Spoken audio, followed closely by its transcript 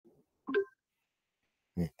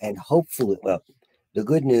And hopefully, well, the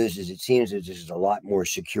good news is it seems that this is a lot more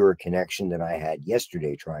secure connection than I had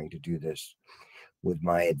yesterday trying to do this with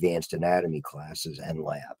my advanced anatomy classes and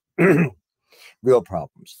lab. Real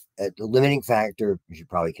problems. The limiting factor, as you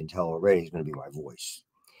probably can tell already, is going to be my voice.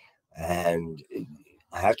 And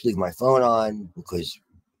I have to leave my phone on because,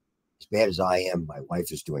 as bad as I am, my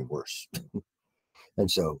wife is doing worse. And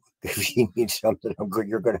so, if she needs something,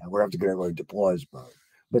 we're going to have to go into pause mode.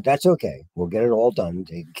 But that's okay. We'll get it all done and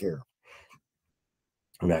taken care of.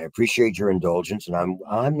 And I appreciate your indulgence. And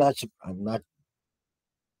I'm not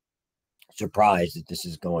surprised that this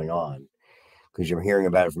is going on because you're hearing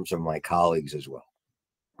about it from some of my colleagues as well.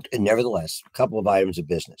 And nevertheless, a couple of items of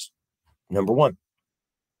business. Number one,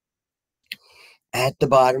 at the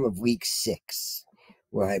bottom of week 6,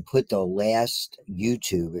 where I put the last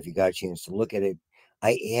YouTube, if you got a chance to look at it,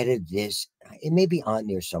 I added this. It may be on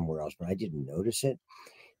there somewhere else, but I didn't notice it.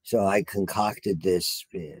 So I concocted this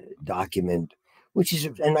document, which is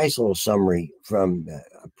a nice little summary from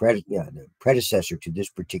the predecessor to this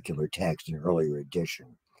particular text, an earlier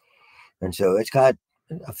edition. And so it's got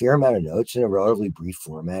a fair amount of notes in a relatively brief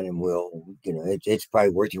format, and it's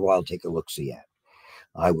probably worth your while to take a look-see at,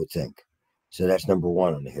 I would think. So that's number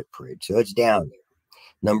one on the hit parade. So it's down there.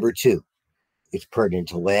 Number 2, it's pertinent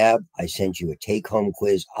to lab. I sent you a take-home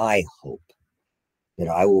quiz. I hope that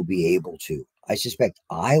I will be able to. I suspect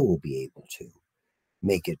I will be able to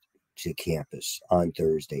make it to campus on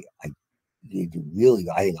Thursday. I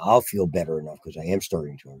think I'll feel better enough because I am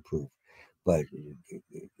starting to improve. But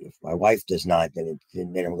if my wife does not, then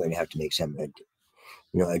I'm going to have to make some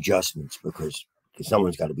adjustments because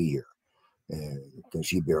someone's got to be here because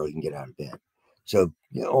she barely can get out of bed. So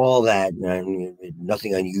all that,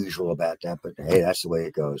 nothing unusual about that, but hey, that's the way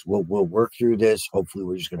it goes. We'll work through this. Hopefully,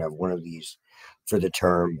 we're just going to have one of these for the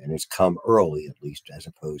term, and it's come early at least, as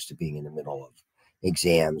opposed to being in the middle of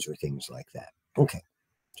exams or things like that. Okay,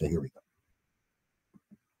 so here we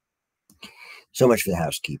go. So much for the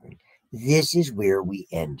housekeeping. This is where we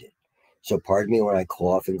ended. So pardon me when I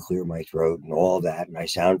cough and clear my throat and all that, and I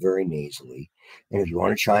sound very nasally. And if you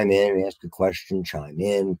want to chime in and ask a question, chime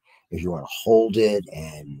in. If you want to hold it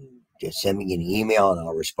and just send me an email and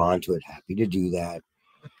I'll respond to it, happy to do that.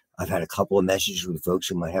 I've had a couple of messages with folks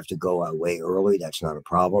who might have to go way early. That's not a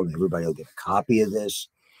problem. Everybody will get a copy of this,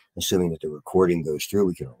 assuming that the recording goes through.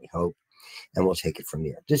 We can only hope. And we'll take it from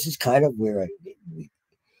there. This is kind of where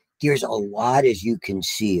there's a lot, as you can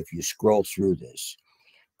see, if you scroll through this,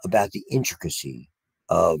 about the intricacy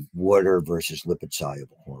of water versus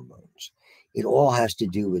lipid-soluble hormones. It all has to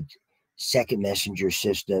do with second messenger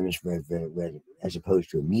systems as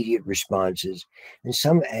opposed to immediate responses. And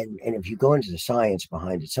if you go into the science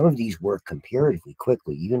behind it, some of these work comparatively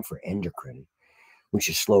quickly, even for endocrine, which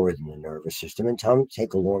is slower than the nervous system, and some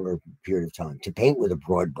take a longer period of time. To paint with a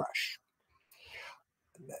broad brush,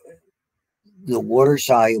 the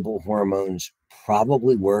water-soluble hormones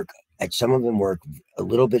probably work, some of them work a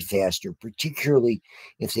little bit faster, particularly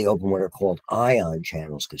if they open what are called ion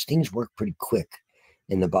channels, because things work pretty quick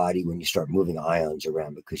in the body when you start moving ions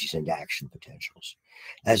around because you send action potentials,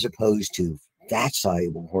 as opposed to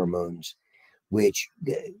fat-soluble hormones, which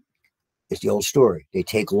is the old story. They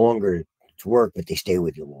take longer to work, but they stay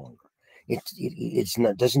with you longer.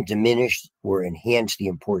 It doesn't diminish or enhance the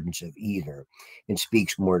importance of either. It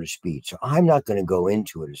speaks more to speed. So I'm not going to go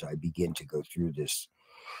into it as I begin to go through this.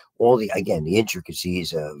 The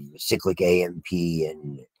intricacies of cyclic AMP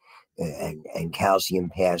and calcium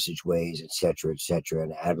passageways, et cetera,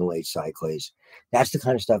 and adenylate cyclase. That's the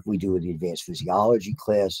kind of stuff we do with the advanced physiology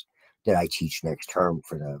class that I teach next term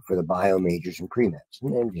for the bio majors and pre-meds.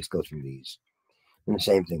 And then just go through these. And the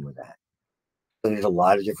same thing with that. There's a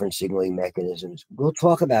lot of different signaling mechanisms. We'll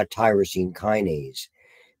talk about tyrosine kinase.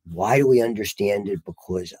 Why do we understand it?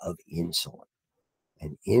 Because of insulin.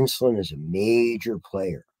 And insulin is a major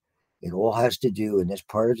player. It all has to do, and that's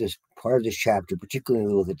part of this chapter, particularly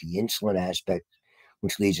when we look at the insulin aspect,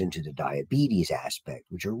 which leads into the diabetes aspect,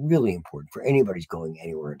 which are really important for anybody who's going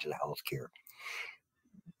anywhere into the healthcare.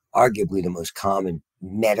 Arguably the most common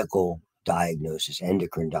medical diagnosis,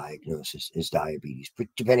 endocrine diagnosis, is diabetes,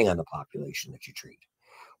 depending on the population that you treat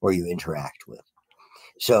or you interact with.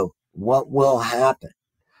 So what will happen?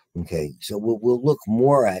 Okay, so we'll look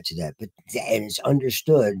more at that, and it's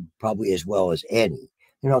understood probably as well as any.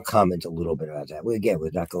 And I'll comment a little bit about that. Again,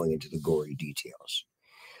 we're not going into the gory details.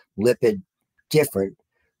 Lipid, different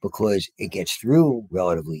because it gets through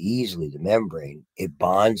relatively easily the membrane. It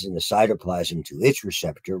bonds in the cytoplasm to its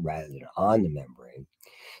receptor rather than on the membrane.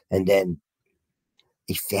 And then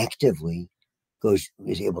effectively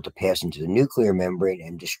is able to pass into the nuclear membrane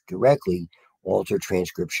and just directly alter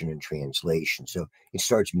transcription and translation. So it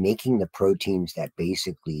starts making the proteins that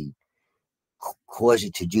basically cause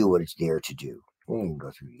it to do what it's there to do. We can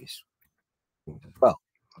go through these things as well.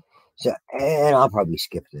 So, and I'll probably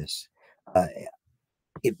skip this.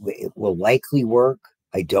 It will likely work.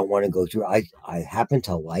 I don't want to go through. I happen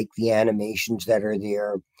to like the animations that are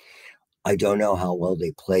there. I don't know how well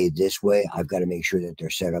they play this way. I've got to make sure that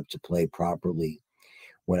they're set up to play properly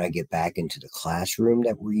when I get back into the classroom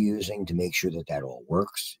that we're using to make sure that that all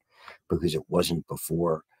works, because it wasn't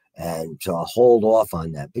before. And so I'll hold off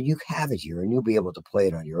on that. But you have it here and you'll be able to play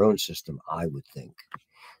it on your own system, I would think.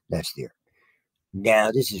 That's there.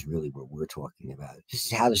 Now, this is really what we're talking about. This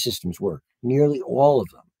is how the systems work. Nearly all of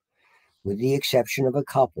them, with the exception of a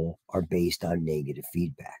couple, are based on negative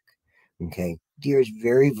feedback. Okay. There's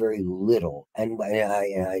very, very little. And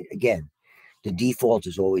again, the default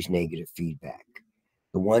is always negative feedback.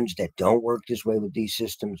 The ones that don't work this way with these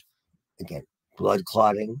systems, again, blood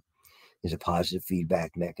clotting is a positive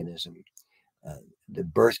feedback mechanism. The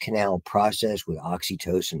birth canal process with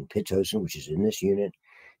oxytocin and pitocin, which is in this unit,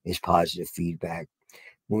 is positive feedback.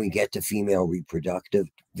 When we get to female reproductive,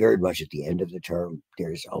 very much at the end of the term,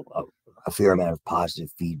 there's a fair amount of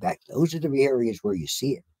positive feedback. Those are the areas where you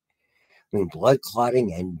see it. I mean, blood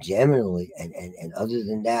clotting and generally, and other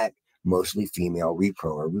than that, mostly female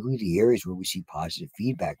repro are really the areas where we see positive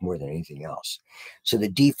feedback more than anything else. So the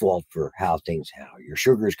default for how your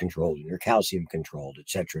sugar is controlled and your calcium controlled, et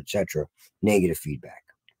cetera, negative feedback.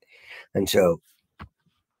 And so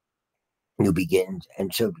we'll begin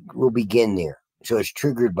there. So it's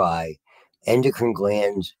triggered by endocrine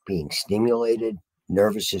glands being stimulated,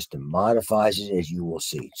 nervous system modifies it, as you will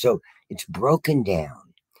see. So it's broken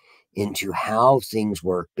down into how things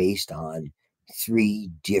work based on 3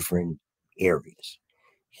 different areas.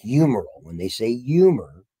 Humoral, when they say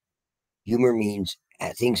humor means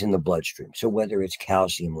things in the bloodstream. So whether it's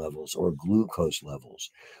calcium levels or glucose levels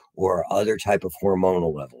or other type of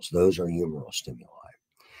hormonal levels, those are humoral stimuli.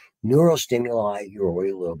 Neural stimuli, you're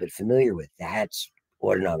already a little bit familiar with. That's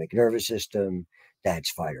autonomic nervous system,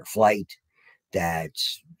 that's fight or flight,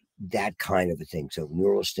 that's that kind of a thing. So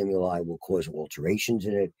neural stimuli will cause alterations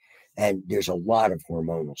in it. And there's a lot of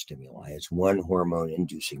hormonal stimuli. It's one hormone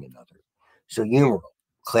inducing another. So humoral,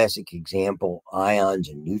 classic example, ions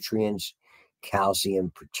and nutrients,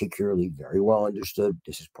 calcium particularly very well understood.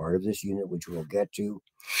 This is part of this unit, which we'll get to.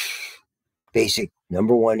 Basic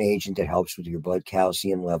number one agent that helps with your blood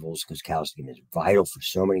calcium levels, because calcium is vital for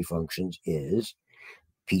so many functions, is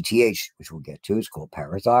PTH, which we'll get to. Is called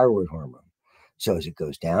parathyroid hormone. So as it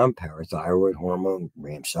goes down, parathyroid hormone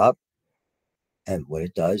ramps up. And what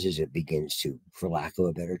it does is it begins to, for lack of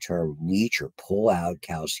a better term, leach or pull out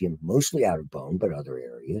calcium, mostly out of bone, but other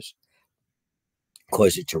areas,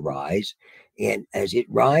 cause it to rise. And as it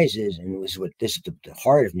rises, and this is the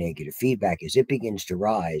heart of negative feedback, as it begins to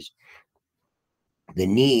rise, the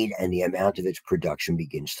need and the amount of its production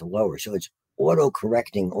begins to lower. So it's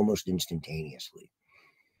auto-correcting almost instantaneously.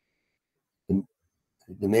 The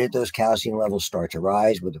minute those calcium levels start to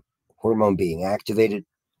rise with the hormone being activated,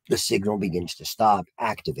 the signal begins to stop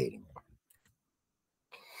activating it.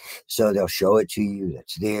 So they'll show it to you.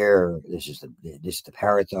 That's there. This is the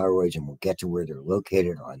parathyroids, and we'll get to where they're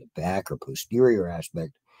located on the back or posterior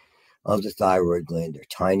aspect of the thyroid gland. They're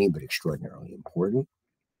tiny but extraordinarily important.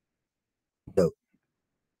 So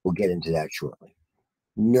we'll get into that shortly.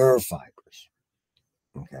 Nerve fibers.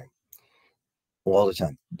 Okay. All the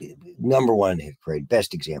time. Number one in the 5th grade,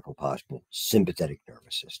 best example possible, sympathetic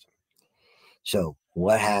nervous system. So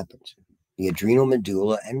what happens? The adrenal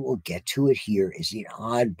medulla, and we'll get to it here, is the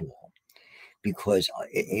oddball because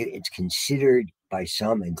it's considered by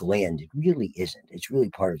some a gland. It really isn't. It's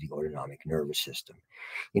really part of the autonomic nervous system.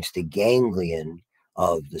 It's the ganglion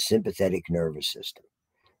of the sympathetic nervous system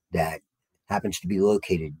that happens to be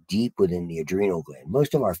located deep within the adrenal gland.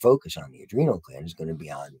 Most of our focus on the adrenal gland is going to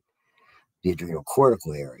be on the adrenal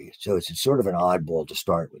cortical area. So it's sort of an oddball to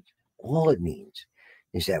start with. All it means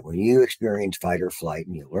is that when you experience fight or flight,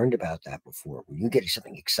 and you learned about that before, when you get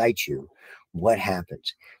something excites you, what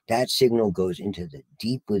happens? That signal goes into the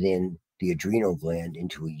deep within the adrenal gland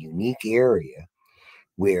into a unique area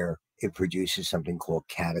where it produces something called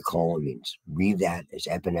catecholamines. Read that as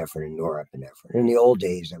epinephrine and norepinephrine. In the old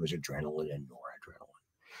days, that was adrenaline and noradrenaline.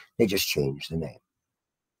 They just changed the name.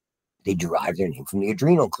 They derived their name from the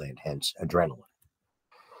adrenal gland, hence adrenaline.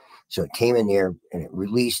 So it came in there and it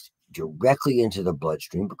released directly into the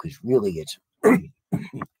bloodstream because really it's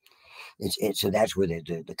so that's where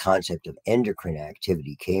the concept of endocrine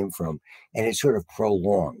activity came from, and it sort of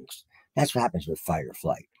prolongs. That's what happens with fight or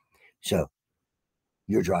flight. So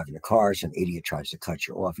you're driving a car, some idiot tries to cut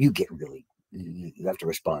you off, you get really you have to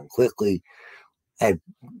respond quickly. And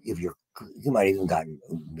if you might even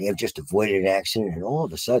may have just avoided an accident, and all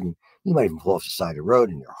of a sudden you might even pull off the side of the road,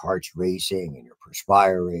 and your heart's racing, and you're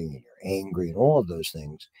perspiring, and you're angry, and all of those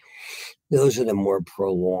things. Those are the more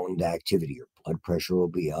prolonged activity. Your blood pressure will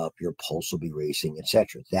be up, your pulse will be racing,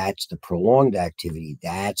 etc. That's the prolonged activity.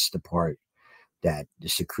 That's the part that the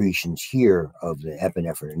secretions here of the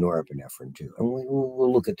epinephrine and norepinephrine do. And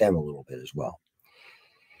we'll look at them a little bit as well.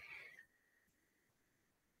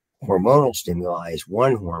 Hormonal stimuli is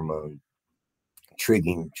one hormone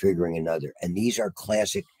triggering another. And these are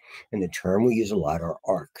classic, and the term we use a lot are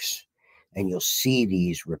arcs. And you'll see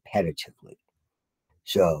these repetitively.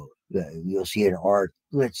 So you'll see an arc,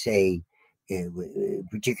 let's say,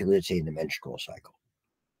 particularly, let's say, in the menstrual cycle,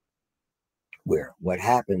 where what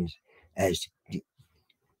happens as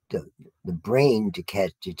the brain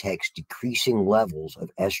detects decreasing levels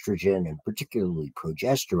of estrogen and particularly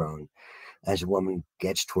progesterone as a woman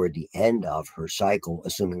gets toward the end of her cycle,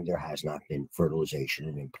 assuming there has not been fertilization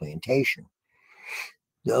and implantation.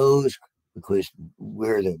 Those, because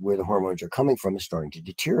where the hormones are coming from is starting to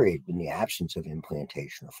deteriorate in the absence of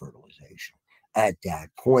implantation or fertilization. At that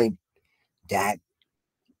point, that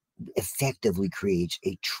effectively creates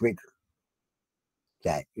a trigger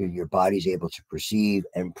that your body's able to perceive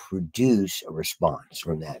and produce a response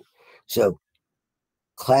from that. So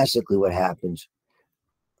classically what happens,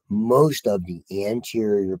 most of the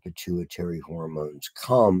anterior pituitary hormones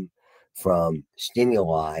come from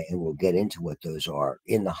stimuli, and we'll get into what those are,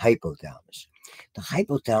 in the hypothalamus. The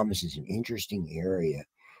hypothalamus is an interesting area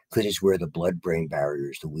because it's where the blood-brain barrier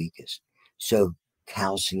is the weakest. So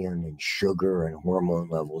calcium and sugar and hormone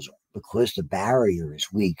levels, because the barrier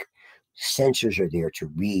is weak, sensors are there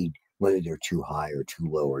to read whether they're too high or too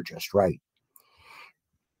low or just right.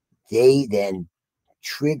 They then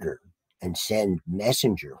trigger and send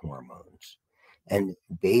messenger hormones. And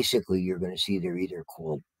basically, you're going to see they're either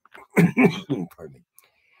called pardon me,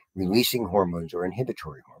 releasing hormones or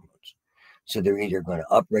inhibitory hormones. So they're either going to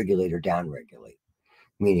upregulate or downregulate,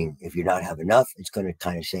 meaning if you not have enough, it's going to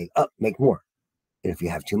kind of say, make more. And if you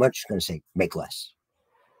have too much, it's going to say, make less.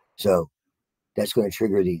 So that's going to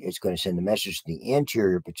trigger it's going to send the message to the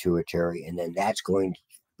anterior pituitary, and then that's going,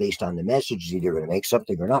 based on the message, is either going to make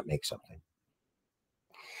something or not make something.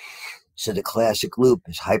 So the classic loop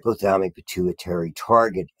is hypothalamic pituitary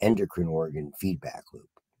target endocrine organ feedback loop.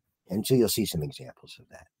 And so you'll see some examples of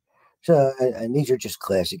that. So, and these are just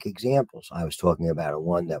classic examples. I was talking about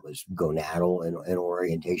one that was gonadal in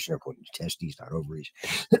orientation, according to testes, not ovaries,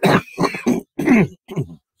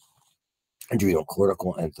 adrenal,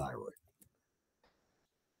 cortical, and thyroid.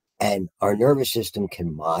 And our nervous system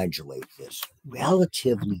can modulate this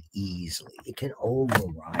relatively easily. It can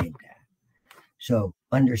override that. So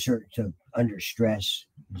under stress,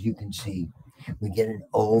 as you can see, we get an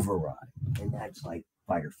override, and that's like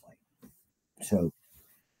fight or flight. So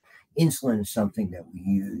insulin is something that we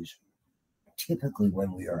use typically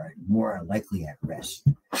when we are more likely at rest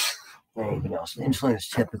than anything else. Insulin is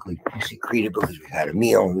typically secreted because we've had a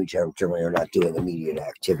meal, and we generally are not doing immediate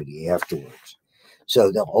activity afterwards.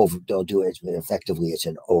 So they'll do it effectively. It's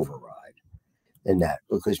an override, and that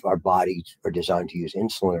because our bodies are designed to use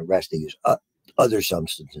insulin at rest, they use other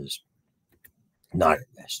substances not at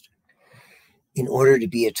rest. In order to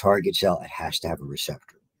be a target cell, it has to have a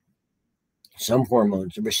receptor. Some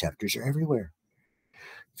hormones, the receptors are everywhere.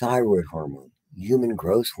 Thyroid hormone, human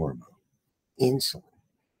growth hormone, insulin.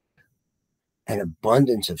 An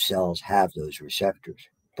abundance of cells have those receptors.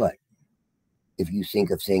 But if you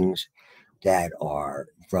think of things that are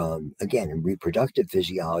from, again, in reproductive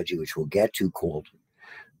physiology, which we'll get to, called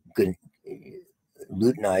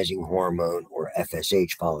luteinizing hormone or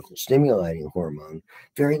FSH, follicle stimulating hormone,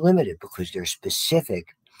 very limited because they're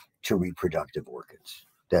specific to reproductive organs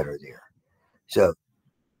that are there. So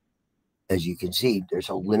as you can see, there's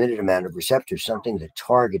a limited amount of receptors, something that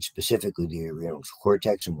targets specifically the adrenal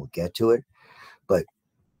cortex, and we'll get to it. But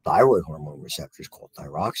thyroid hormone receptors, called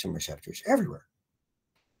thyroxine receptors, everywhere.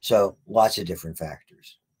 So lots of different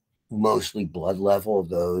factors. Mostly blood level of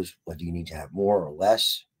those, whether you need to have more or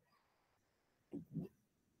less.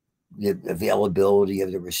 The availability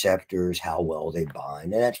of the receptors, how well they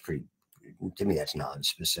bind, and that's pretty, to me, that's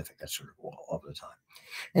non-specific. That's sort of all the time.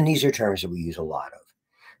 And these are terms that we use a lot of.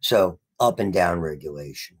 So up and down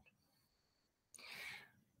regulation.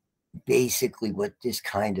 Basically, what this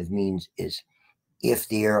kind of means is if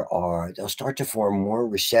they'll start to form more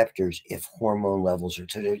receptors if hormone levels are,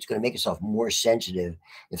 so it's going to make itself more sensitive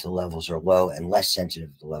if the levels are low and less sensitive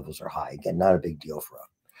if the levels are high. Again, not a big deal for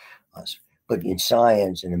us. But in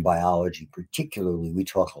science and in biology particularly, we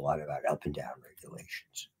talk a lot about up and down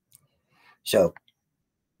regulations. So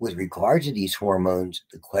with regard to these hormones,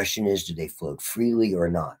 the question is, do they float freely or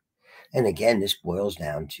not? And again, this boils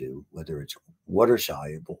down to whether it's water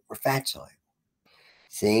soluble or fat soluble.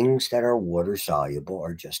 Things that are water soluble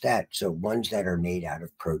are just that. So ones that are made out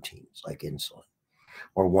of proteins like insulin,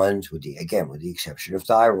 or ones with the exception of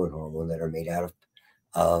thyroid hormone that are made out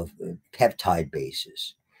of peptide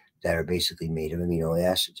bases that are basically made of amino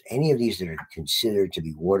acids. Any of these that are considered to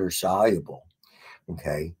be water soluble,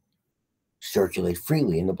 okay, circulate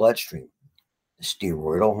freely in the bloodstream. The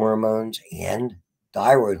steroidal hormones and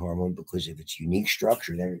thyroid hormone, because of its unique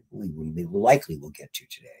structure that we likely will get to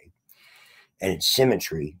today, and its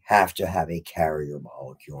symmetry, have to have a carrier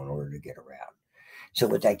molecule in order to get around. So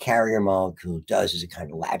what that carrier molecule does is it kind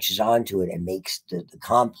of latches onto it and makes the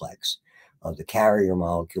complex of the carrier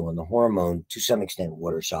molecule and the hormone to some extent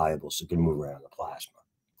water soluble, so it can move around the plasma.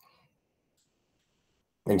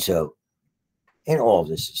 And all of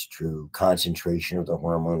this is true. Concentration of the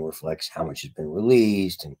hormone reflects how much has been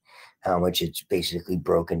released and how much it's basically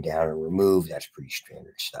broken down and removed. That's pretty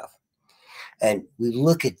standard stuff. And we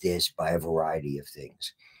look at this by a variety of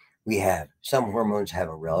things. We have some hormones have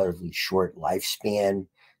a relatively short lifespan.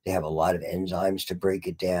 They have a lot of enzymes to break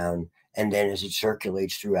it down. And then as it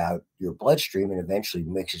circulates throughout your bloodstream and eventually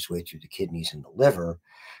makes its way through the kidneys and the liver,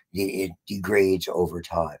 it degrades over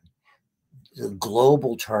time. The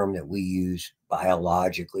global term that we use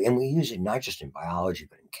biologically, and we use it not just in biology,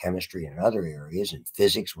 but in chemistry and other areas, in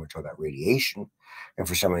physics, when we're talking about radiation. And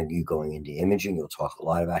for some of you going into imaging, you'll talk a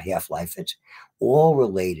lot about half-life. It's all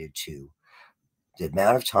related to the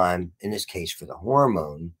amount of time, in this case for the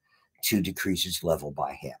hormone, to decrease its level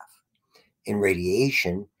by half. In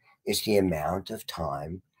radiation, it's the amount of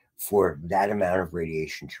time for that amount of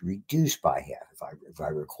radiation to reduce by half, if I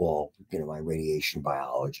recall, my radiation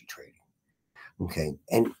biology training. Okay,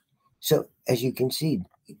 and so as you can see,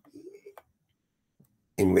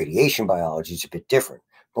 in radiation biology, it's a bit different.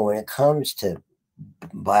 But when it comes to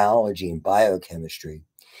biology and biochemistry,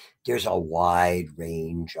 there's a wide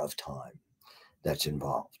range of time that's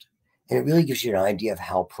involved. And it really gives you an idea of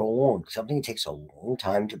how prolonged something takes a long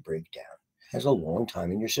time to break down. It has a long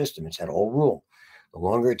time in your system. It's that old rule. The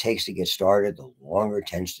longer it takes to get started, the longer it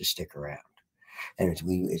tends to stick around. And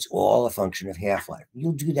it's all a function of half-life.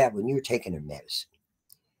 You'll do that when you're taking a medicine.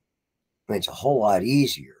 I mean, it's a whole lot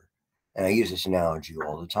easier. And I use this analogy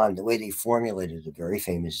all the time. The way they formulated the very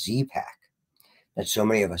famous Z-Pack that so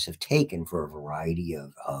many of us have taken for a variety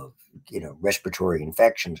of respiratory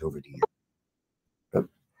infections over the years. Oh,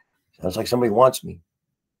 sounds like somebody wants me.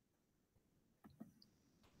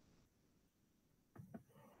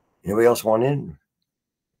 Anybody else want in?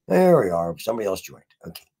 There we are. Somebody else joined.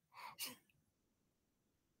 Okay.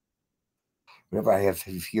 Whenever I have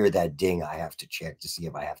to hear that ding, I have to check to see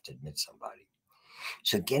if I have to admit somebody.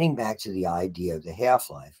 So getting back to the idea of the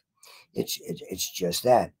half-life, it's just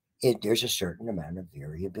that. There's a certain amount of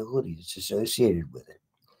variability that's associated with it.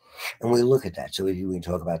 And we look at that. So we can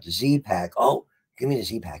talk about the Z-Pack. Oh, give me the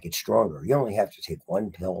Z-Pack. It's stronger. You only have to take one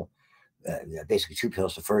pill, basically 2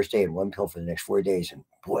 pills the first day and 1 pill for the next 4 days. And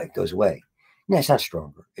boy, it goes away. No, it's not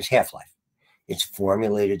stronger. It's half-life. It's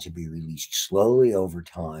formulated to be released slowly over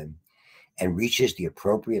time and reaches the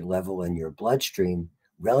appropriate level in your bloodstream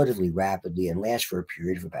relatively rapidly and lasts for a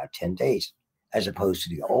period of about 10 days, as opposed to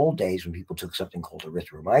the old days when people took something called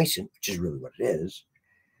erythromycin, which is really what it is,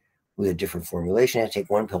 with a different formulation. They had to take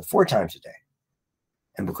 1 pill 4 times a day.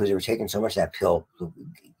 And because they were taking so much of that pill,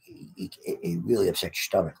 it really upset your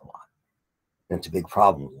stomach a lot. That's a big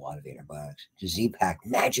problem with a lot of antibiotics. The Z-Pack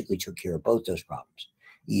magically took care of both those problems.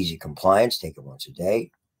 Easy compliance, take it once a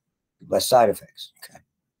day, less side effects. Okay.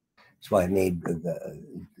 That's why it's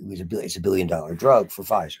 $1 billion drug for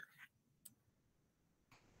Pfizer.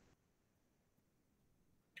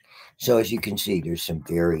 So as you can see, there's some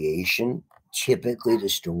variation. Typically, the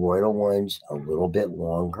steroidal ones a little bit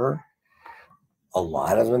longer. A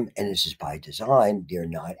lot of them, and this is by design, they're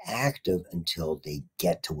not active until they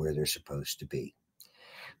get to where they're supposed to be.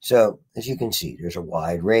 So as you can see, there's a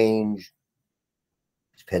wide range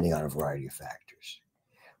depending on a variety of factors.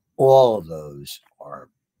 All of those are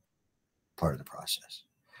part of the process.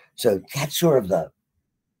 So that's sort of the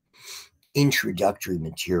introductory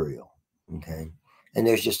material, okay? And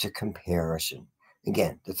there's just a comparison.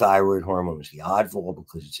 Again, the thyroid hormone is the oddball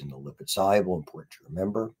because it's in the lipid soluble, important to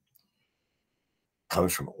remember.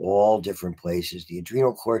 Comes from all different places. The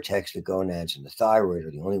adrenal cortex, the gonads, and the thyroid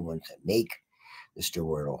are the only ones that make the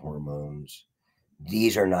steroidal hormones.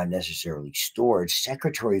 These are not necessarily stored.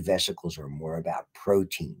 Secretory vesicles are more about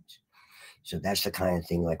proteins. So that's the kind of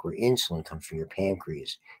thing like where insulin comes from your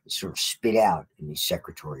pancreas. It's sort of spit out in these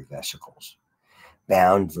secretory vesicles.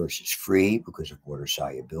 bound versus free because of water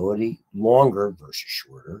solubility, longer versus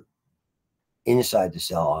shorter, inside the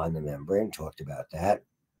cell on the membrane, talked about that.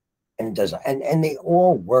 And it does, and they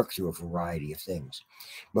all work through a variety of things,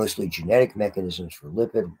 mostly genetic mechanisms for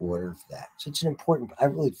lipid, water, fat. So it's an important, I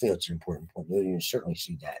really feel it's an important point. You can certainly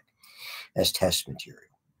see that as test material.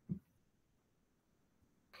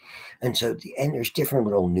 And so, and there's different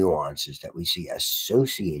little nuances that we see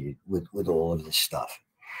associated with all of this stuff.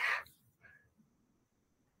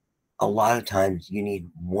 A lot of times you need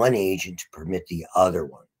one agent to permit the other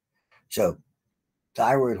one. So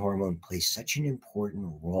thyroid hormone plays such an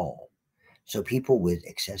important role. So people with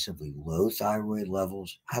excessively low thyroid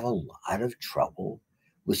levels have a lot of trouble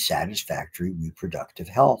with satisfactory reproductive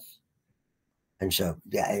health. And so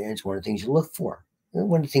it's one of the things you look for.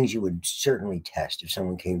 One of the things you would certainly test if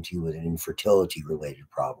someone came to you with an infertility related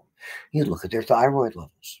problem, you'd look at their thyroid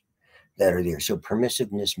levels that are there. So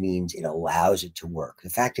permissiveness means it allows it to work. The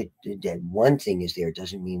fact that one thing is there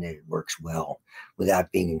doesn't mean that it works well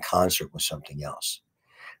without being in concert with something else.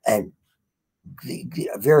 And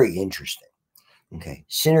very interesting. Okay,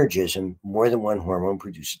 synergism, more than one hormone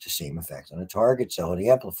produces the same effect on a target cell and it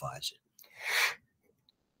amplifies it.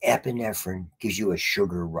 Epinephrine gives you a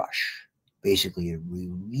sugar rush. Basically, it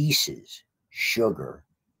releases sugar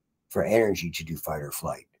for energy to do fight or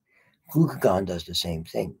flight. Glucagon does the same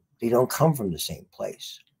thing. They don't come from the same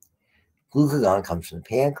place. Glucagon comes from the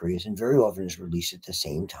pancreas and very often is released at the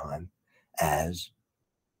same time as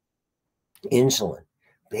insulin.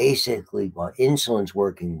 Basically, while insulin's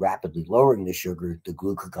working, rapidly lowering the sugar, the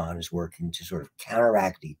glucagon is working to sort of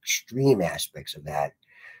counteract the extreme aspects of that,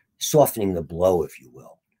 softening the blow, if you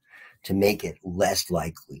will, to make it less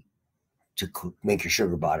likely to make your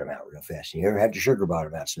sugar bottom out real fast. And you ever had your sugar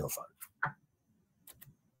bottom out, it's no fun.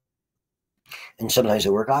 And sometimes they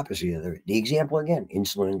work opposite. The example again,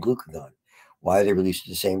 insulin and glucagon. Why are they released at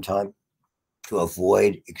the same time? To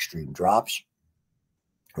avoid extreme drops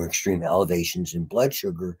or extreme elevations in blood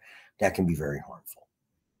sugar that can be very harmful.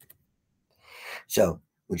 So,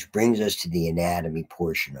 which brings us to the anatomy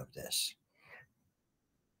portion of this.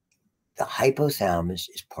 The hypothalamus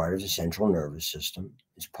is part of the central nervous system.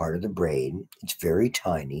 It's part of the brain. It's very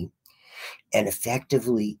tiny. And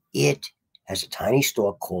effectively, it has a tiny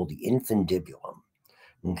stalk called the infundibulum.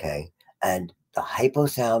 Okay. And the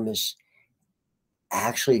hypothalamus,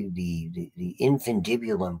 actually, the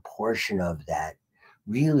infundibulum portion of that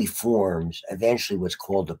really forms eventually what's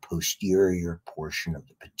called the posterior portion of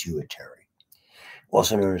the pituitary,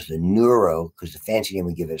 also known as the neuro, because the fancy name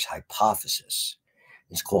we give it is hypophysis.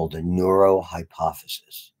 It's called the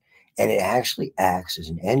neurohypophysis. And it actually acts as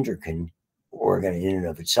an endocrine organ in and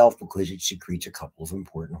of itself because it secretes a couple of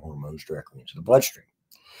important hormones directly into the bloodstream.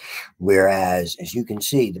 Whereas, as you can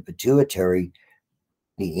see, the pituitary,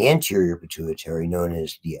 the anterior pituitary, known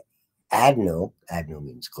as the adeno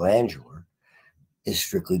means glandular, is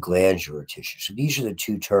strictly glandular tissue. So these are the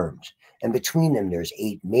two terms. And between them, there's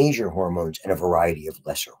 8 major hormones and a variety of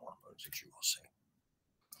lesser hormones, as you will see.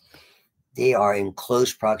 They are in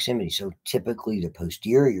close proximity. So typically the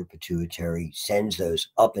posterior pituitary sends those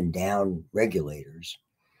up and down regulators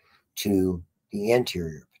to the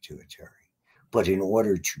anterior pituitary. But in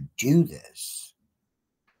order to do this,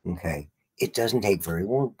 okay, it doesn't take very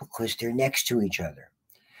long because they're next to each other.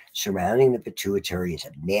 Surrounding the pituitary is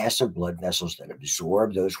a mass of blood vessels that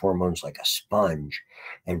absorb those hormones like a sponge.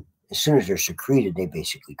 And as soon as they're secreted, they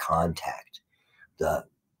basically contact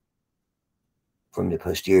from the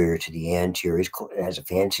posterior to the anterior. It has a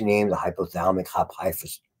fancy name, the hypothalamic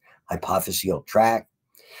hypophyseal tract.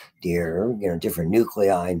 They're, different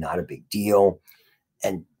nuclei, not a big deal.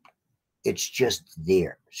 And it's just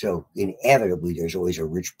there. So inevitably, there's always a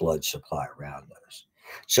rich blood supply around those.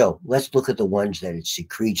 So let's look at the ones that it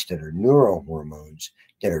secretes that are neurohormones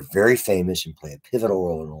that are very famous and play a pivotal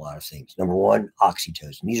role in a lot of things. Number one,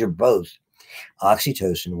 oxytocin. These are both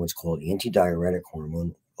oxytocin, what's called antidiuretic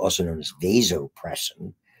hormone, also known as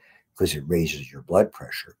vasopressin, because it raises your blood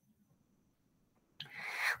pressure,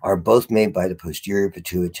 are both made by the posterior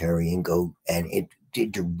pituitary and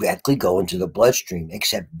directly go into the bloodstream,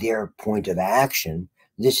 except their point of action,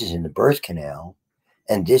 this is in the birth canal,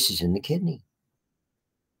 and this is in the kidney.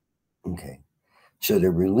 Okay, so they're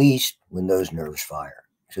released when those nerves fire.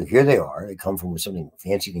 So here they are. They come from something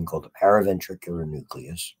fancy thing called the paraventricular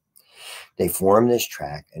nucleus. They form this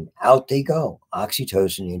tract, and out they go.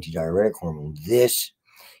 Oxytocin, antidiuretic hormone. This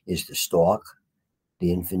is the stalk,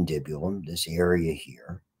 the infundibulum, this area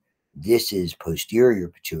here. This is posterior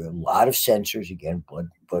pituitary. A lot of sensors, again,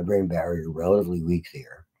 blood-brain barrier, relatively weak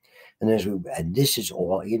there. And this is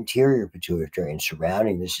all anterior pituitary, and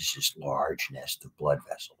surrounding this is this large nest of blood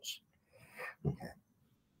vessels. Okay.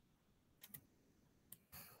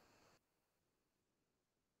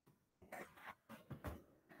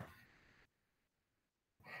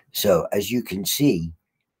 So as you can see,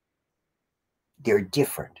 they're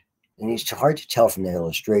different. And it's hard to tell from the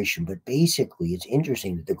illustration, but basically it's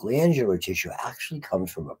interesting that the glandular tissue actually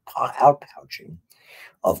comes from a outpouching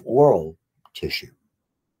of oral tissue.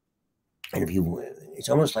 And if you, it's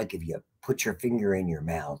almost like if you put your finger in your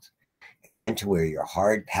mouth into where your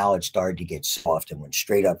hard palate started to get soft and went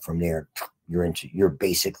straight up from there, you're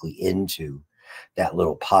basically into that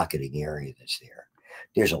little pocketing area that's there.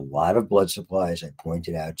 There's a lot of blood supply, as I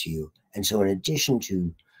pointed out to you. And so in addition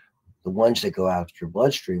to the ones that go out to your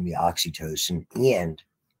bloodstream, the oxytocin and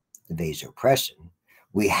the vasopressin,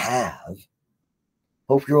 we have,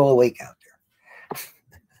 hope you're all awake out there,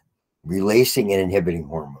 releasing and inhibiting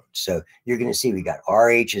hormones. So you're going to see we got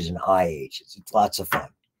RHs and IHs. It's lots of fun.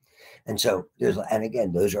 And so there's, and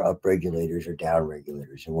again, those are up regulators or down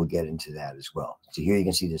regulators, and we'll get into that as well. So here you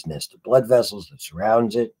can see this nest of blood vessels that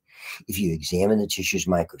surrounds it. If you examine the tissues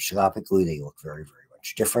microscopically, they look very, very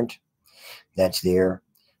much different. That's there.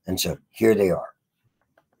 And so here they are.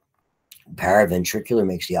 Paraventricular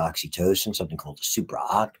makes the oxytocin, something called the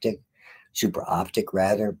supraoptic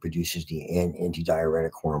rather, produces the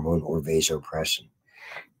antidiuretic hormone or vasopressin.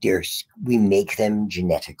 We make them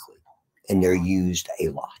genetically, and they're used a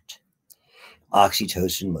lot.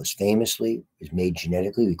 Oxytocin, most famously, is made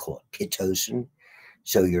genetically. We call it pitocin.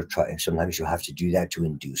 So sometimes you'll have to do that to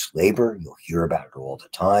induce labor. You'll hear about it all the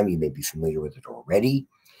time. You may be familiar with it already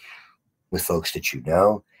with folks that you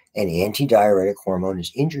know. And antidiuretic hormone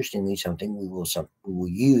is interestingly something we will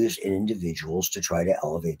use in individuals to try to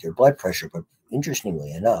elevate their blood pressure. But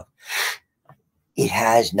interestingly enough,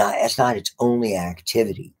 it's not its only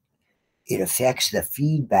activity. It affects the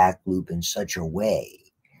feedback loop in such a way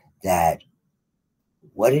that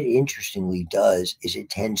what it interestingly does is it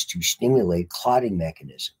tends to stimulate clotting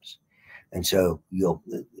mechanisms. And so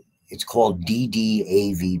it's called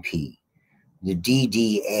DDAVP. The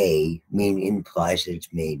DDA implies that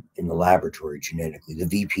it's made in the laboratory genetically. The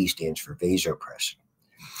VP stands for vasopressin.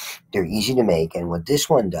 They're easy to make, and what this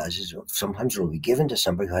one does is sometimes it will be given to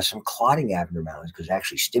somebody who has some clotting abnormalities because it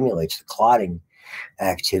actually stimulates the clotting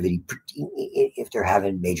activity if they're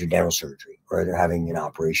having major dental surgery or they're having an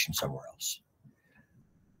operation somewhere else.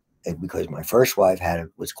 And because my first wife had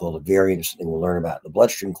what's called a variant of something we'll learn about in the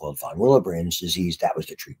bloodstream called von Willebrand's disease, that was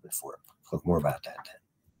the treatment for it. We'll talk more about that then.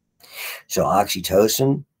 So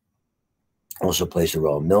oxytocin also plays a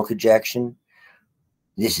role in milk ejection.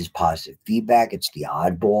 This is positive feedback. It's the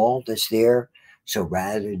oddball that's there. So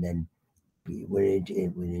rather than when it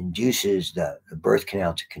induces the birth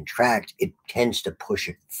canal to contract, it tends to push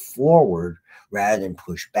it forward rather than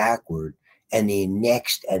push backward. And the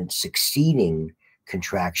next and succeeding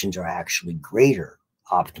contractions are actually greater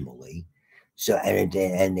optimally. So,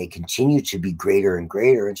 and they continue to be greater and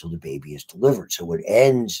greater until the baby is delivered. So it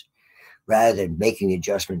ends, rather than making the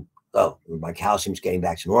adjustment, oh, my calcium's getting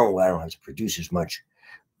back to normal, I don't have to produce as much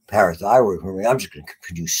parathyroid hormone. I'm just going to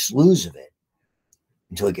produce slews of it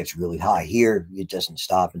until it gets really high. Here, it doesn't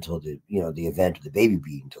stop until the event of the baby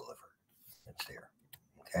being delivered. That's there.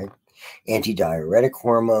 Okay. Antidiuretic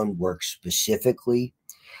hormone works specifically.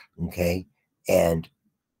 Okay. And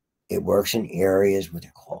it works in areas what they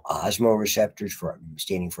call osmoreceptors,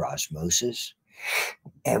 standing for osmosis.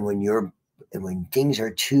 And when things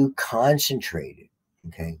are too concentrated,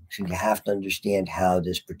 okay, so you have to understand how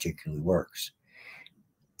this particularly works.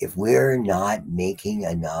 If we're not making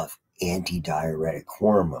enough antidiuretic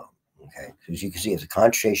hormone, okay, so as you can see, if the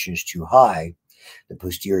concentration is too high, the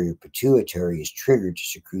posterior pituitary is triggered to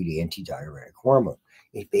secrete antidiuretic hormone.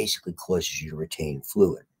 It basically causes you to retain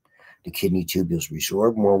fluid. The kidney tubules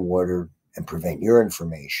resorb more water and prevent urine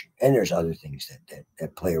formation. And there's other things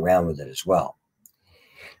that play around with it as well.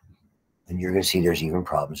 And you're going to see there's even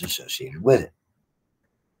problems associated with it.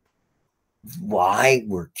 Why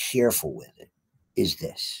we're careful with it is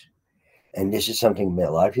this. And this is something that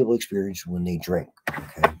a lot of people experience when they drink.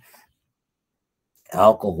 Okay.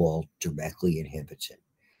 Alcohol directly inhibits it.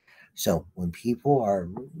 So when people are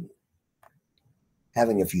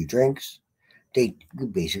having a few drinks, they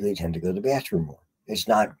basically tend to go to the bathroom more. It's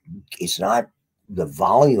not the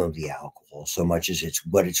volume of the alcohol so much as it's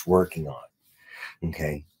what it's working on.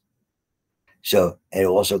 Okay. So it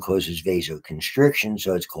also causes vasoconstriction.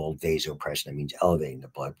 So it's called vasopressin. That means elevating the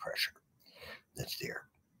blood pressure. That's there.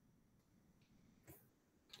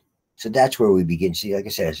 So that's where we begin. See, like I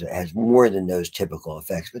said, it has more than those typical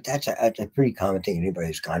effects, but that's a pretty common thing. Anybody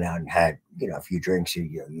who's gone out and had a few drinks,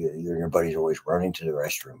 your buddy's always running to the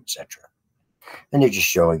restroom, etc. And they're just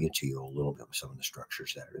showing it to you a little bit with some of the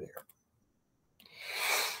structures that are there.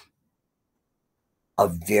 A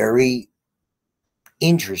very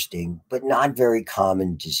interesting but not very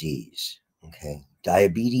common disease. Okay,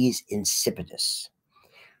 diabetes insipidus.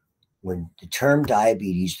 When the term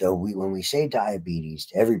diabetes, though, when we say diabetes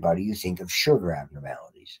to everybody, you think of sugar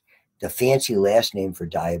abnormalities. The fancy last name for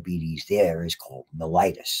diabetes there is called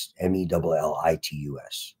mellitus,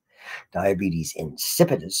 mellitus. Diabetes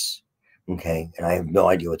insipidus, okay, and I have no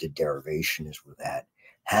idea what the derivation is with that,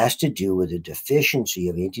 has to do with a deficiency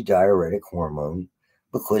of antidiuretic hormone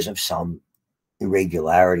because of some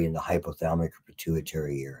irregularity in the hypothalamic or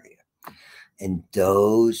pituitary area. And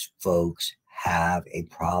those folks have a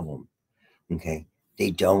problem. Okay.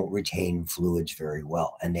 They don't retain fluids very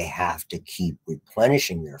well and they have to keep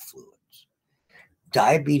replenishing their fluids.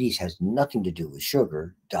 Diabetes has nothing to do with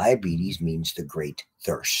sugar. Diabetes means the great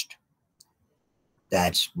thirst.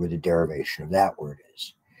 That's where the derivation of that word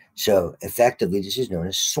is. So effectively, this is known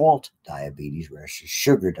as salt diabetes versus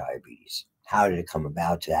sugar diabetes. How did it come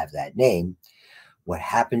about to have that name? What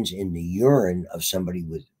happens in the urine of somebody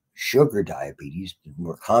with sugar diabetes, the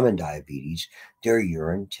more common diabetes, their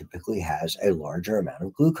urine typically has a larger amount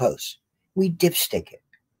of glucose. We dipstick it.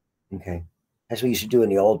 Okay. That's what we used to do in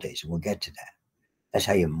the old days, and we'll get to that. That's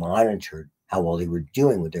how you monitored how well they were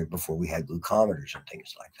doing with it before we had glucometers and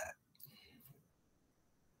things like that.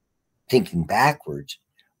 Thinking backwards,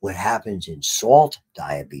 what happens in salt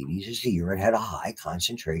diabetes is the urine had a high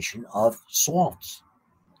concentration of salts.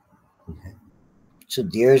 Okay. So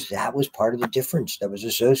that was part of the difference that was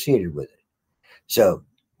associated with it. So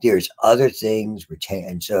there's other things retain,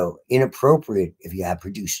 and so inappropriate if you have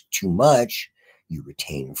produced too much, you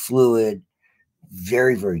retain fluid.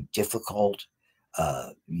 Very, very difficult.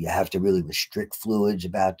 You have to really restrict fluids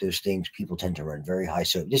about those things. People tend to run very high.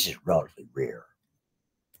 So this is relatively rare.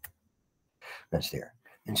 That's there.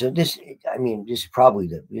 And so this will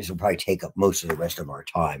probably take up most of the rest of our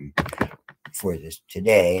time for this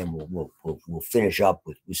today, and we'll finish up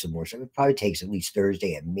with some more stuff. It probably takes at least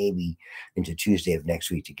Thursday and maybe into Tuesday of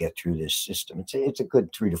next week to get through this system. It's a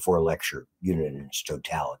good 3 to 4 lecture unit in its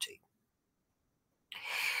totality.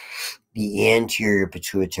 The anterior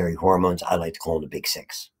pituitary hormones, I like to call them the big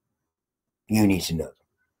six. You need to know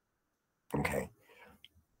them.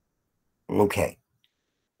 Okay.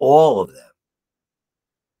 All of them,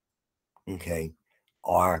 okay,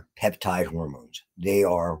 are peptide hormones. They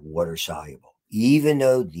are water soluble. Even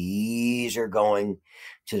though these are going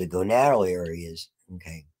to the gonadal areas,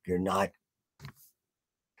 okay, they're not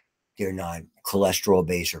cholesterol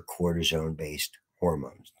based or cortisone based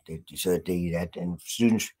hormones. And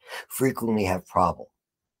students frequently have problem.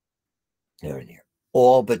 They're there.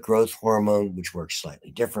 All but growth hormone, which works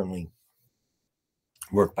slightly differently,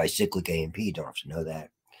 work by cyclic AMP. You don't have to know that.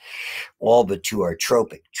 All but two are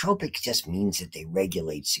tropic. Tropic just means that they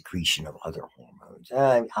regulate secretion of other hormones.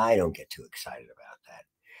 I don't get too excited about that.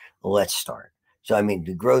 Let's start. So,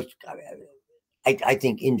 the growth, I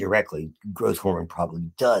think indirectly, growth hormone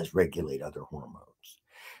probably does regulate other hormones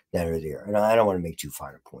that are there. And I don't want to make too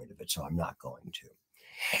fine a point of it, so I'm not going to.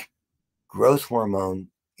 Growth hormone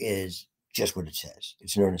is just what it says.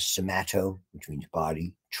 It's known as somato, which means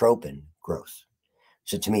body, tropin, growth.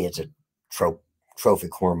 So to me, it's a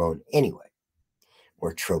trophic hormone anyway,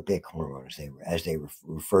 or tropic hormone as they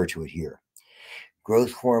refer to it here.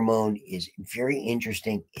 Growth hormone is very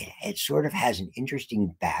interesting. It sort of has an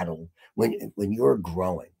interesting battle when you're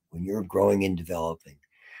growing and developing,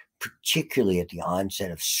 particularly at the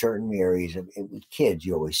onset of certain areas with kids.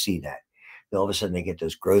 You always see that. All of a sudden they get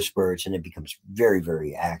those growth spurts and it becomes very,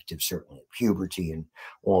 very active, certainly at puberty and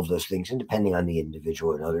all of those things. And depending on the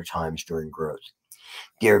individual at other times during growth,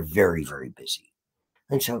 they're very, very busy.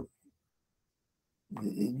 And so, but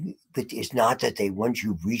it's not that once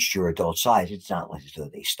you've reached your adult size, it's not like as though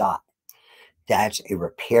they stop. That's a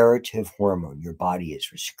reparative hormone. Your body is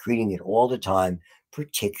secreting it all the time,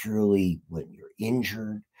 particularly when you're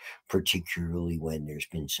injured, particularly when there's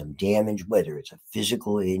been some damage, whether it's a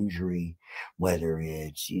physical injury, whether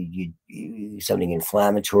it's something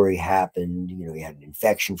inflammatory happened, you had an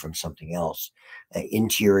infection from something else,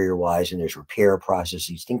 interior wise, and there's repair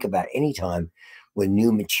processes. Think about any time when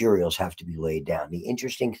new materials have to be laid down. The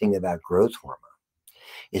interesting thing about growth hormone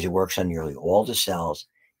is it works on nearly all the cells.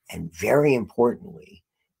 And very importantly,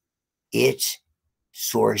 its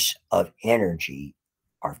source of energy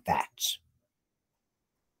are fats.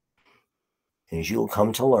 And as you'll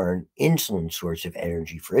come to learn, insulin's source of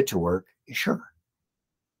energy for it to work is sugar.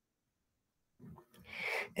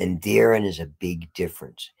 And therein is a big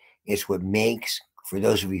difference. It's what makes, for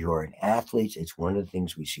those of you who are athletes, it's one of the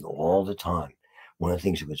things we see all the time. One of the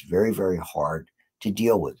things that was very, very hard to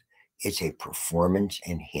deal with It's a performance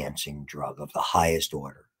enhancing drug of the highest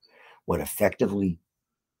order. What effectively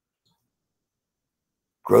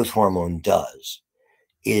growth hormone does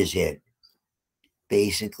is it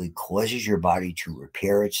basically causes your body to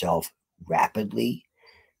repair itself rapidly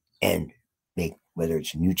and make, whether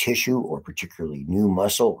it's new tissue or particularly new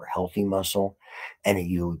muscle or healthy muscle, and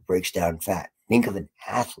it breaks down fat. Think of an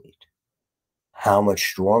athlete, how much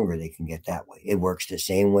stronger they can get that way. It works the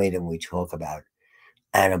same way that we talk about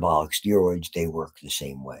anabolic steroids. They work the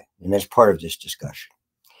same way. And that's part of this discussion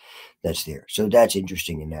that's there. So that's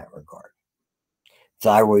interesting in that regard.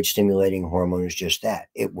 Thyroid stimulating hormone is just that.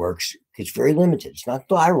 It works. It's very limited. It's not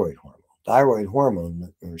thyroid hormone. Thyroid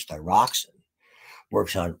hormone, or thyroxine,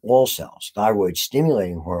 works on all cells. Thyroid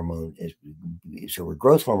stimulating hormone is, so where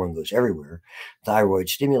growth hormone goes everywhere, thyroid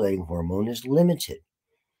stimulating hormone is limited.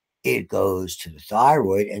 It goes to the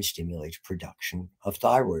thyroid and stimulates production of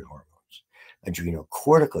thyroid hormones.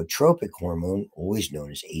 Adrenocorticotropic hormone, always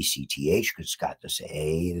known as ACTH, because it's got this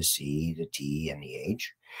A, the C, the T, and the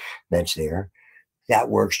H that's there. That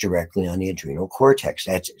works directly on the adrenal cortex.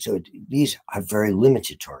 These are very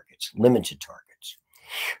limited targets.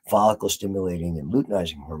 Follicle stimulating and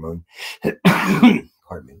luteinizing hormone,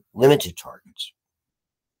 pardon me, limited targets.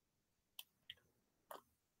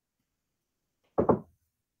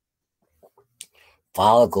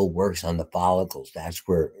 Follicle works on the follicles. That's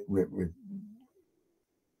where,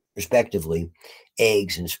 respectively,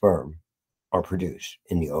 eggs and sperm are produced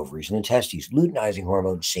in the ovaries and the testes. Luteinizing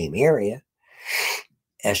hormone, same area,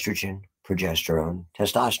 estrogen, progesterone,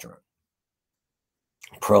 testosterone.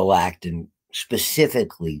 Prolactin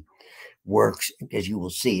specifically works, as you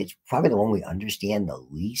will see, it's probably the one we understand the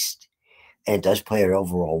least. And it does play an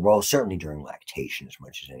overall role, certainly during lactation as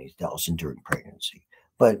much as anything else, and during pregnancy.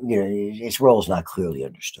 But its role is not clearly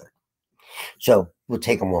understood. So we'll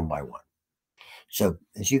take them one by one. So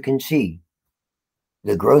as you can see,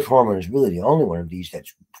 the growth hormone is really the only one of these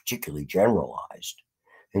that's particularly generalized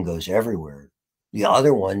and goes everywhere. The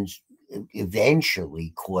other ones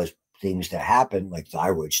eventually cause things to happen, like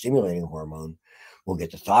thyroid stimulating hormone will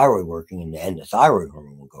get the thyroid working, and then the thyroid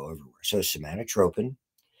hormone will go everywhere. So somatotropin,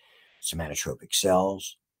 somatotropic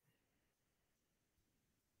cells,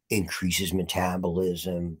 increases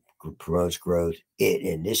metabolism, promotes growth.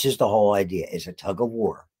 And this is the whole idea. It's a tug of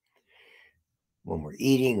war. When we're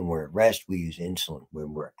eating and we're at rest, we use insulin.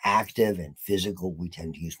 When we're active and physical, we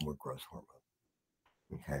tend to use more growth hormone.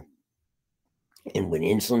 Okay. And when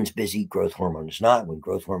insulin's busy, growth hormone is not. When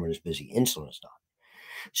growth hormone is busy, insulin is not.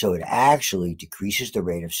 So it actually decreases the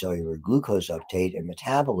rate of cellular glucose uptake and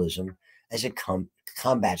metabolism as it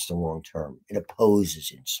combats the long term. It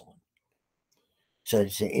opposes insulin. So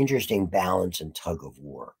it's an interesting balance and tug of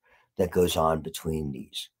war that goes on between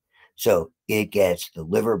these. So the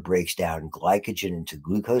liver breaks down glycogen into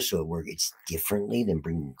glucose, so it works differently than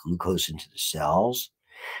bringing glucose into the cells.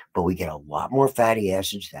 But we get a lot more fatty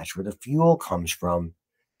acids. That's where the fuel comes from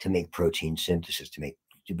to make protein synthesis,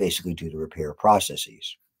 to basically do the repair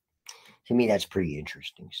processes. To me, that's pretty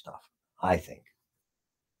interesting stuff, I think.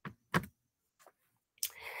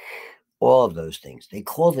 All of those things. They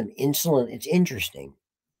call them insulin. It's interesting.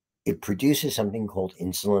 It produces something called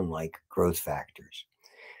insulin-like growth factors.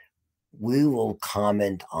 We will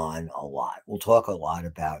comment on a lot. We'll talk a lot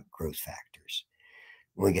about growth factors.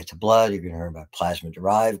 When we get to blood, you're going to hear about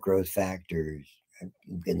plasma-derived growth factors.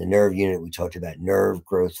 In the nerve unit, we talked about nerve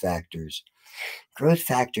growth factors. Growth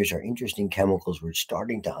factors are interesting chemicals we're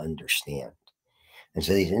starting to understand. And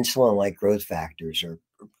so these insulin-like growth factors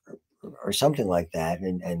are something like that.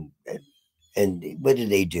 And what do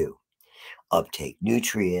they do? Uptake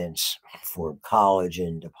nutrients, form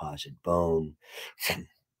collagen, deposit bone.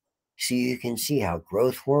 So you can see how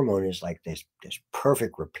growth hormone is like this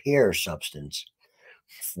perfect repair substance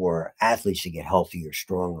for athletes to get healthier,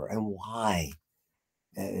 stronger, and why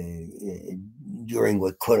during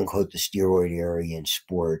what quote unquote the steroid era in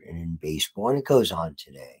sport and in baseball, and it goes on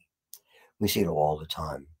today. We see it all the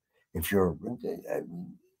time. If you're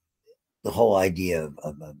the whole idea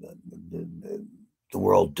of the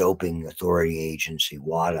World Doping Authority Agency,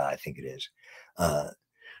 WADA, I think it is.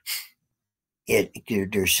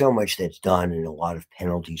 There's so much that's done and a lot of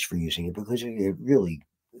penalties for using it because it really,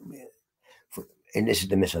 and this is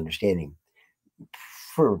the misunderstanding,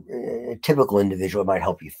 for a typical individual, it might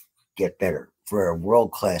help you get better. For a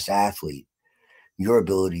world-class athlete, your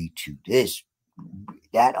ability to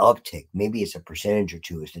that uptick, maybe it's a percentage or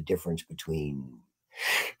two, is the difference between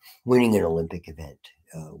winning an Olympic event,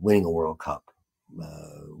 winning a World Cup,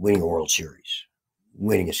 winning a World Series,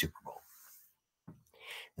 winning a Super Bowl.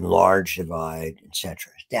 Enlarge, divide,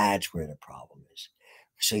 etc. That's where the problem is.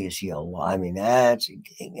 So you see a lot. I mean, and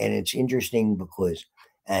it's interesting because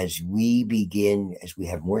as we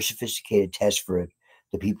have more sophisticated tests for it,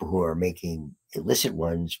 the people who are making illicit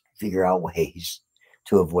ones figure out ways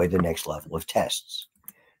to avoid the next level of tests.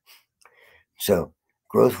 So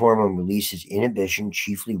growth hormone release or inhibition,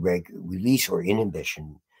 chiefly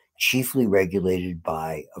regulated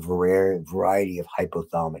by a variety of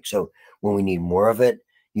hypothalamic. So when we need more of it,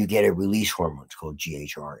 you get a release hormone. It's called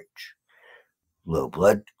GHRH. Low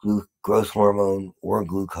growth hormone or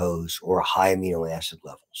glucose or high amino acid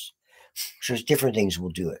levels. So there's different things will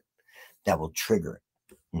do it that will trigger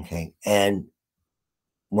it. Okay. And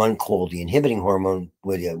one called the inhibiting hormone,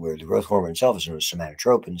 where the growth hormone itself is known as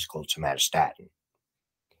somatotropin, is called somatostatin.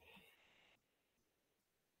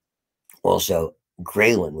 Also,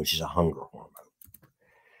 ghrelin, which is a hunger hormone.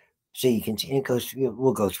 So you can see it goes through,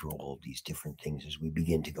 we'll go through all of these different things as we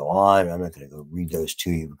begin to go on. I'm not going to go read those to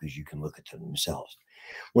you because you can look at them themselves.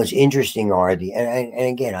 What's interesting are and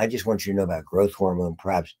again, I just want you to know about growth hormone,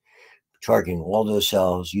 perhaps targeting all those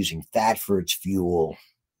cells, using fat for its fuel.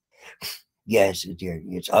 Yes,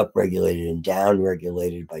 it's upregulated and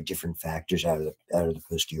downregulated by different factors out of the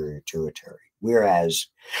posterior pituitary. Whereas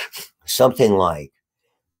something like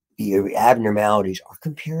the abnormalities are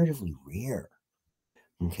comparatively rare.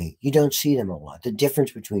 Okay, you don't see them a lot. The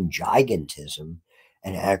difference between gigantism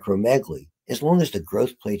and acromegaly, as long as the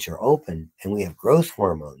growth plates are open and we have growth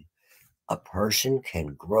hormone, a person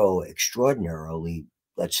can grow extraordinarily,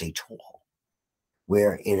 let's say, tall.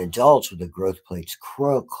 Where in adults with the growth plates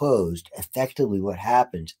closed, effectively what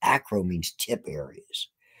happens, acro means tip areas.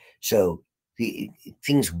 So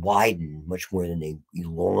things widen much more than they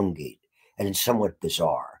elongate, and it's somewhat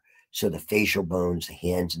bizarre. So the facial bones, the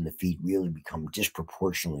hands and the feet really become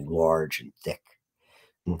disproportionately large and thick.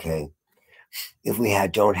 Okay. If we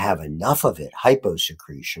don't have enough of it,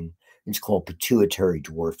 hyposecretion, it's called pituitary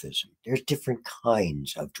dwarfism. There's different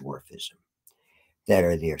kinds of dwarfism that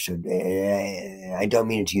are there. So I don't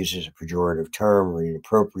mean to use it as a pejorative term or an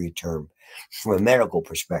inappropriate term. From a medical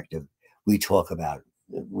perspective, we talk about,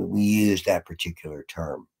 we use that particular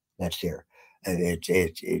term. That's there.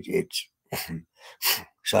 It's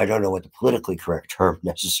so I don't know what the politically correct term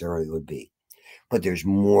necessarily would be, but there's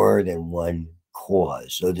more than one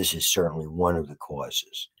cause. So this is certainly one of the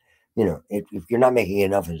causes. If you're not making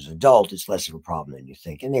enough as an adult, it's less of a problem than you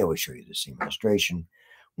think. And they always show you the same illustration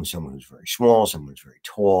with someone who's very small, someone who's very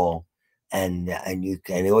tall, and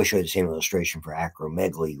they always show you the same illustration for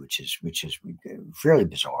acromegaly, which is fairly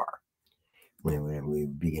bizarre when we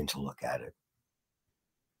begin to look at it.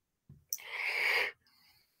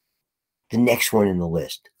 The next one in the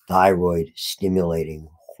list, thyroid stimulating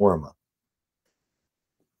hormone.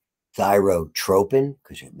 Thyrotropin,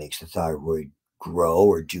 because it makes the thyroid grow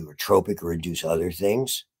or do or tropic or induce other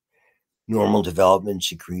things. Normal development,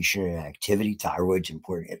 secretion, and activity. Thyroid's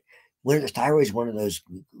important. The thyroid is one of those,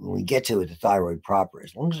 when we get to it, the thyroid proper,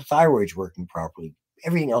 as long as the thyroid's working properly,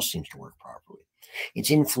 everything else seems to work properly.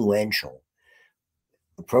 It's influential.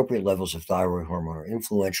 Appropriate levels of thyroid hormone are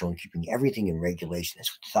influential in keeping everything in regulation.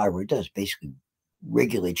 That's what the thyroid does, basically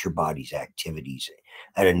regulates your body's activities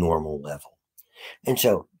at a normal level. And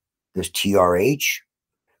so there's TRH,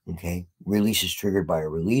 okay, release is triggered by a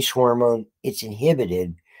release hormone. It's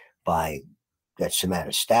inhibited by that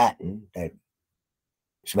somatostatin, that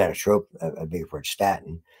somatotrope, I beg your pardon,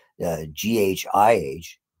 statin, GHIH,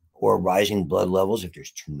 or rising blood levels. If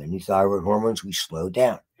there's too many thyroid hormones, we slow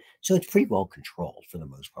down. So it's pretty well controlled for the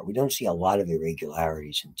most part. We don't see a lot of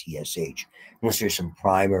irregularities in TSH unless there's some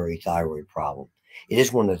primary thyroid problem. It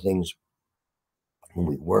is one of the things when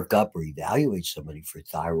we work up or evaluate somebody for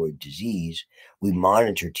thyroid disease, we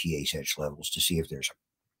monitor TSH levels to see if there's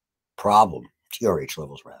a problem, TRH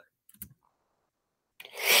levels rather.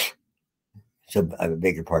 So I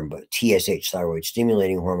beg your pardon, but TSH, thyroid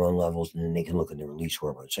stimulating hormone levels, and then they can look at the release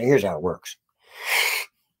hormones. So here's how it works.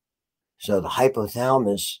 So the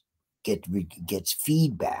hypothalamus gets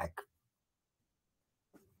feedback.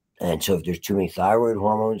 And so if there's too many thyroid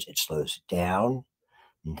hormones, it slows it down.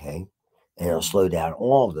 Okay. And it'll slow down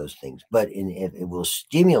all of those things. But if it will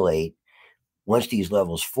stimulate, once these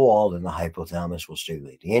levels fall, then the hypothalamus will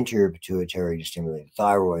stimulate the anterior pituitary to stimulate the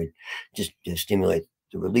thyroid, just to stimulate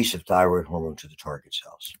the release of thyroid hormone to the target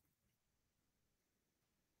cells.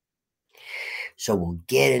 So we'll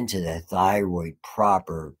get into the thyroid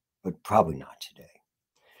proper, but probably not today.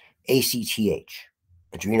 ACTH,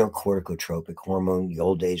 adrenocorticotropic hormone. The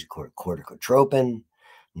old days, corticotropin,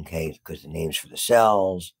 okay, because the name's for the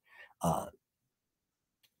cells.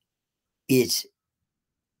 It's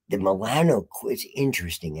the it's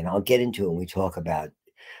interesting, and I'll get into it when we talk about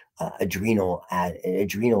adrenal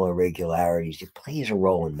irregularities. It plays a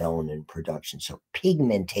role in melanin production. So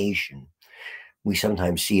pigmentation, we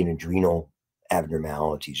sometimes see in adrenal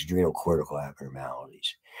abnormalities, adrenal cortical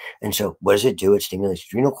abnormalities. And so what does it do? It stimulates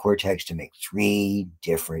adrenal cortex to make 3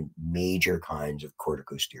 different major kinds of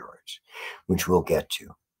corticosteroids, which we'll get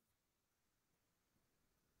to.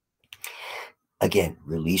 Again,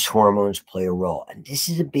 release hormones play a role, and this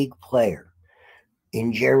is a big player.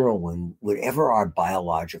 In general, whatever our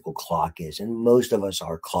biological clock is, and most of us,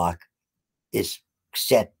 our clock is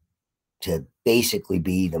set to basically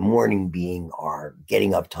be the morning being our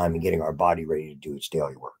getting up time and getting our body ready to do its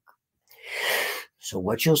daily work. So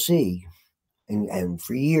what you'll see, and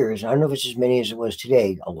for years, I don't know if it's as many as it was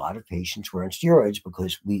today, a lot of patients were on steroids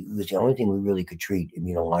because it was the only thing we really could treat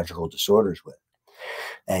immunological disorders with.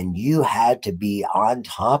 And you had to be on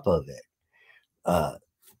top of it.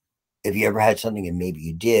 If you ever had something, and maybe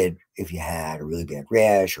you did, if you had a really bad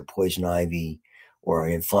rash or poison ivy or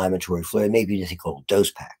an inflammatory flare, maybe you think called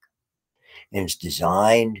dose pack. And it's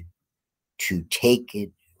designed to take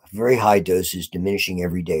it very high doses, diminishing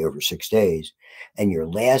every day over 6 days. And your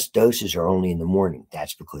last doses are only in the morning.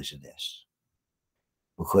 That's because of this.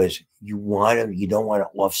 Because you don't want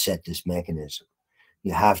to offset this mechanism.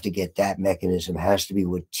 You have to get that mechanism, has to be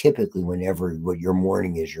what typically what your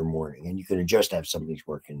morning is your morning. And you can adjust have somebody's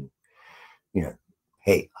working,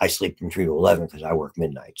 hey, I sleep from 3 to 11 because I work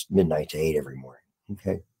midnight to 8 every morning.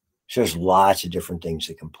 Okay. So there's lots of different things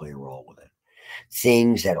that can play a role with it.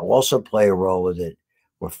 Things that also play a role with it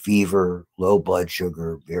were fever, low blood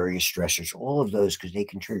sugar, various stressors, all of those, because they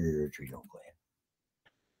can trigger your adrenal gland.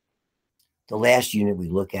 The last unit we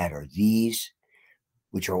look at are these,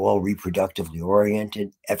 which are all reproductively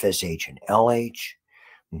oriented, FSH and LH.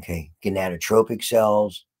 Okay, gonadotropic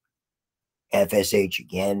cells. FSH,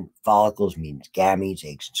 again, follicles means gametes,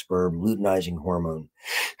 eggs and sperm, luteinizing hormone.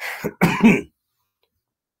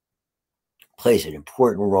 Plays an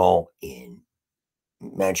important role in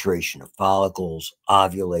maturation of follicles,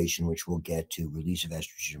 ovulation, which we'll get to, release of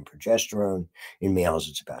estrogen and progesterone. In males,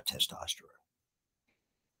 it's about testosterone.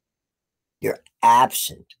 They're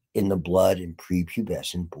absent in the blood in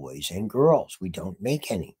prepubescent boys and girls. We don't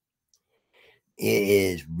make any. It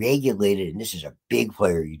is regulated, and this is a big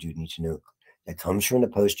player you do need to know, that comes from the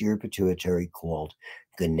posterior pituitary, called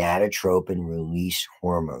gonadotropin release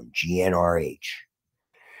hormone, GnRH,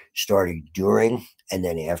 starting during and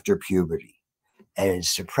then after puberty. And it's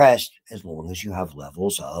suppressed as long as you have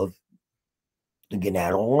levels of the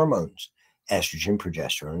gonadal hormones, estrogen,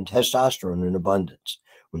 progesterone, and testosterone in abundance.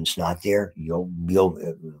 When it's not there,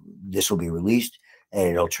 this will be released, and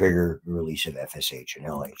it'll trigger the release of FSH and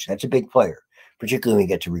LH. That's a big player, particularly when we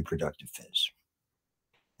get to reproductive phase.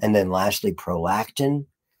 And then lastly, prolactin,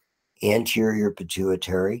 anterior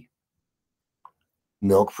pituitary,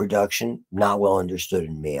 milk production, not well understood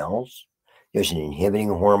in males. There's an inhibiting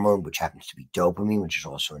hormone, which happens to be dopamine, which is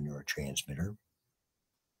also a neurotransmitter.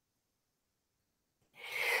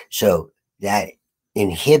 So that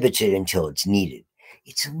inhibits it until it's needed.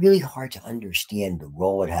 It's really hard to understand the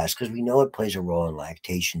role it has because we know it plays a role in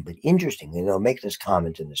lactation. But interestingly, they'll make this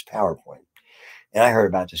comment in this PowerPoint. And I heard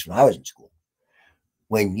about this when I was in school.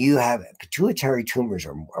 When you have pituitary tumors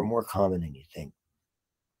are more common than you think.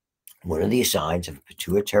 One of the signs of a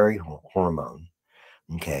pituitary hormone,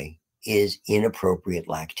 okay, is inappropriate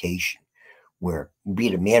lactation, where be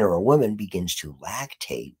it a man or a woman begins to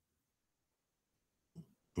lactate,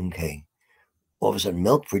 okay, all of a sudden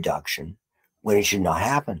milk production when it should not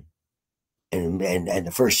happen. And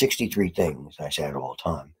the first 63 things, I say it all the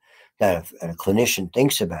time, that a clinician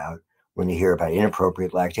thinks about when they hear about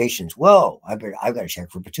inappropriate lactations, whoa, I've got to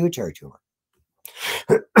check for pituitary tumor.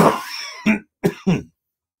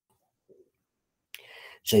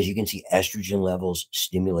 So as you can see, estrogen levels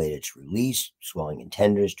stimulate its release, swelling and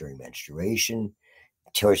tenderness during menstruation.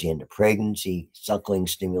 Towards the end of pregnancy, suckling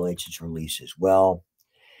stimulates its release as well.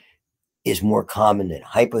 Is more common than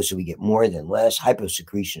hypo, so we get more than less.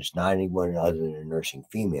 Hyposecretion is not anyone other than a nursing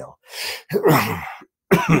female.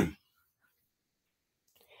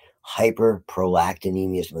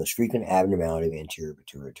 Hyperprolactinemia is the most frequent abnormality of anterior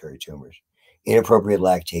pituitary tumors. Inappropriate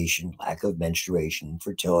lactation, lack of menstruation,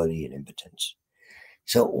 infertility, and impotence.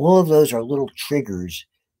 So all of those are little triggers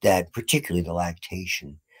that, particularly the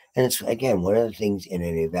lactation. And it's, again, one of the things in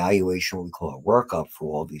an evaluation, what we call a workup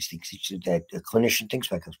for all these things, that a clinician thinks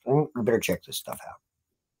about, goes, we better check this stuff out.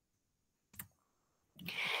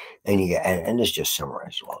 And this just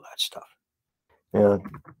summarizes all that stuff.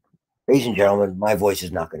 Ladies and gentlemen, my voice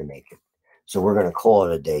is not going to make it. So we're going to call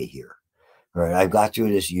it a day here. All right, I've got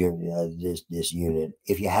through this unit.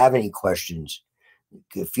 If you have any questions,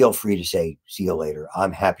 feel free to say, see you later.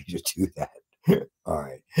 I'm happy to do that. All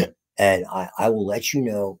right. And I will let you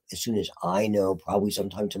know as soon as I know, probably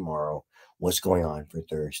sometime tomorrow, what's going on for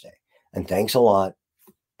Thursday. And thanks a lot.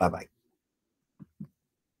 Bye bye.